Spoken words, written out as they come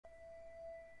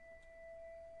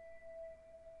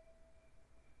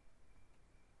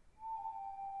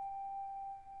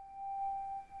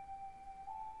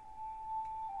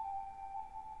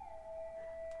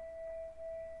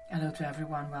Hello to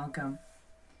everyone, welcome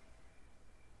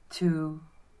to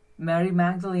Mary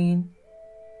Magdalene,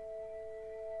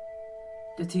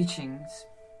 the teachings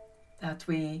that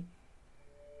we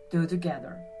do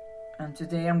together. And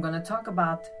today I'm going to talk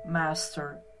about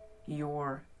master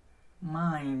your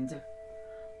mind.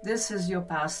 This is your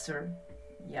pastor,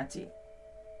 Yeti.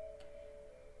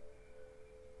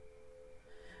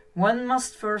 One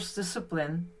must first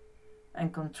discipline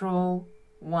and control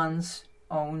one's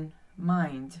own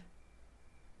mind.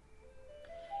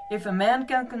 If a man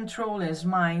can control his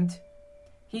mind,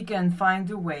 he can find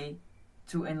the way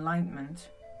to enlightenment,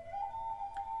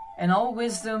 and all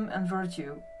wisdom and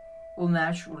virtue will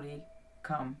naturally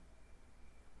come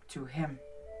to him.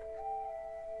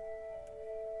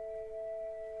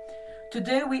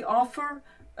 Today we offer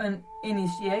an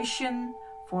initiation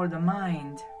for the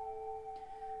mind.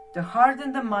 The heart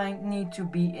and the mind need to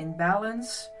be in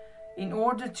balance in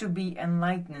order to be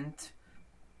enlightened.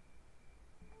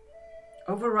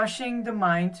 Overrushing the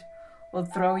mind will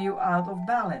throw you out of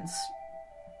balance.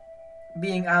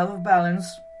 Being out of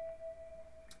balance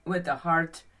with the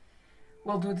heart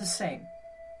will do the same.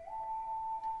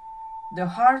 The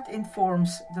heart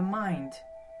informs the mind,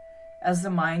 as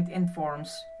the mind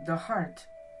informs the heart.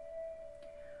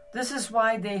 This is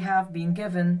why they have been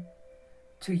given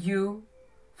to you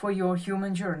for your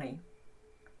human journey,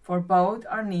 for both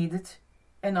are needed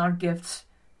and are gifts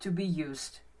to be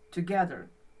used together.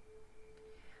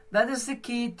 That is the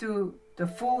key to the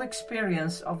full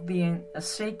experience of being a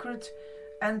sacred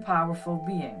and powerful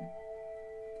being.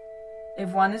 If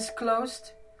one is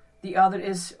closed, the other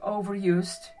is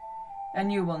overused,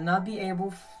 and you will not be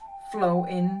able to flow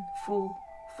in full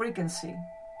frequency.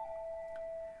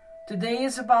 Today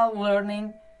is about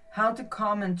learning how to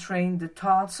calm and train the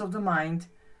thoughts of the mind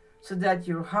so that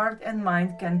your heart and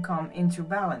mind can come into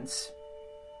balance.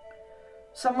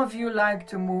 Some of you like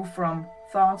to move from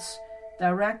thoughts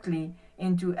directly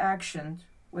into action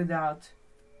without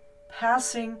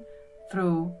passing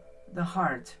through the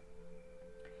heart.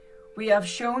 We have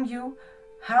shown you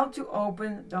how to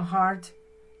open the heart,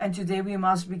 and today we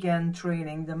must begin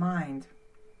training the mind.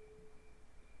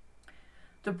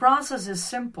 The process is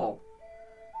simple.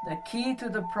 The key to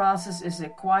the process is a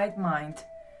quiet mind.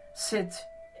 Sit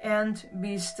and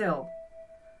be still.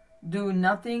 Do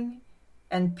nothing,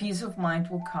 and peace of mind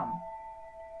will come.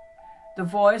 The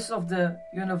voice of the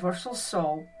universal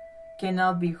soul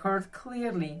cannot be heard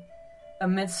clearly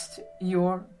amidst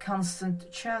your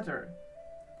constant chatter.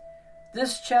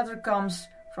 This chatter comes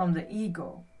from the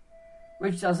ego,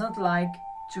 which does not like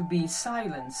to be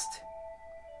silenced.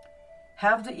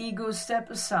 Have the ego step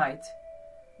aside.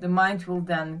 The mind will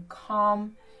then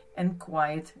calm and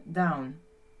quiet down,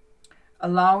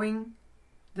 allowing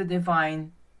the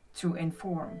divine to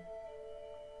inform.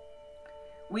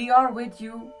 We are with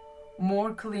you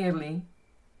more clearly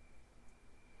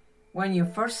when you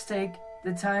first take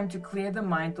the time to clear the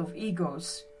mind of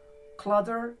egos,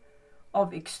 clutter,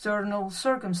 of external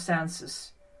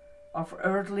circumstances, of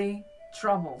earthly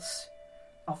troubles,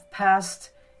 of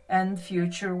past and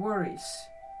future worries.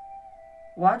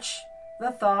 Watch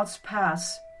the thoughts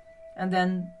pass and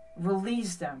then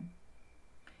release them.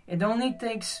 It only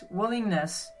takes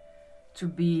willingness to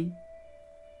breathe,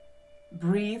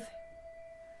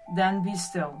 then be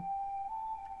still.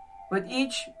 With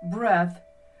each breath,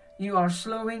 you are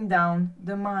slowing down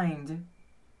the mind.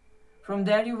 From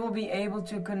there, you will be able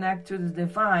to connect to the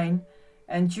divine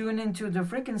and tune into the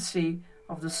frequency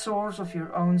of the source of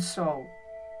your own soul.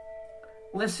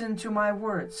 Listen to my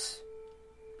words.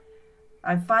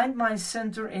 I find my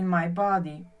center in my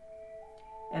body,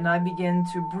 and I begin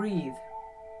to breathe.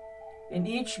 In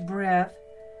each breath,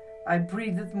 I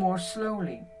breathe it more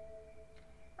slowly.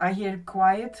 I hear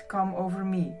quiet come over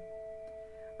me.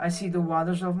 I see the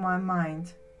waters of my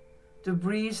mind. The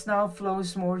breeze now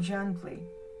flows more gently.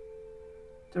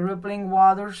 The rippling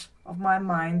waters of my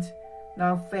mind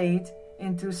now fade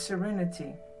into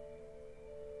serenity.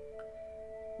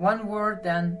 One word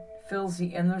then fills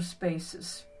the inner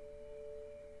spaces,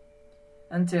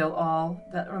 until all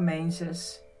that remains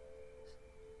is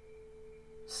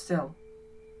still.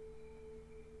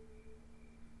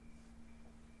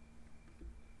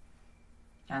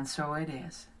 And so it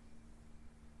is.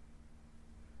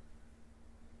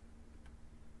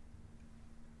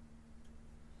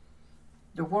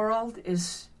 The world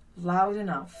is loud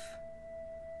enough.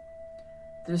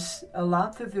 There's a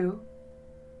lot to do.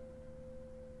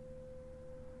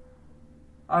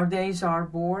 Our days are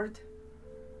bored,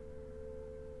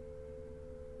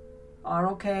 are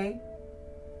okay,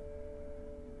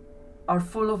 are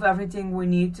full of everything we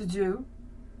need to do.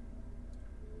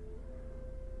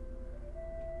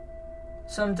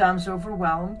 sometimes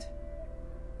overwhelmed,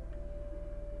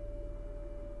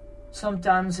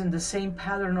 sometimes in the same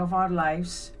pattern of our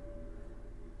lives.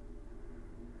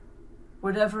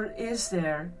 Whatever is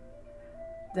there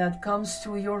that comes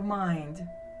to your mind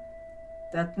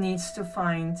that needs to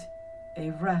find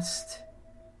a rest.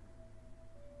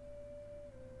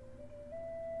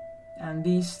 And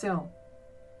be still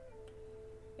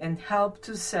and help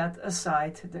to set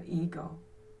aside the ego.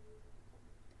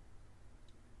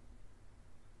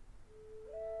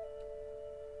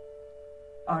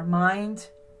 Our mind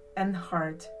and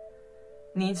heart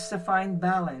needs to find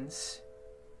balance.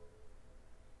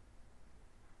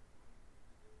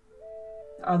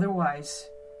 Otherwise,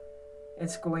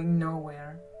 it's going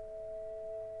nowhere.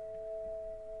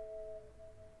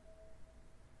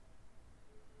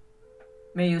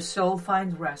 May your soul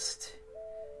find rest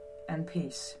and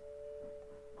peace.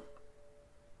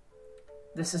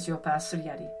 This is your Pastor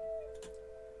Yeti.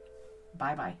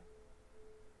 Bye-bye.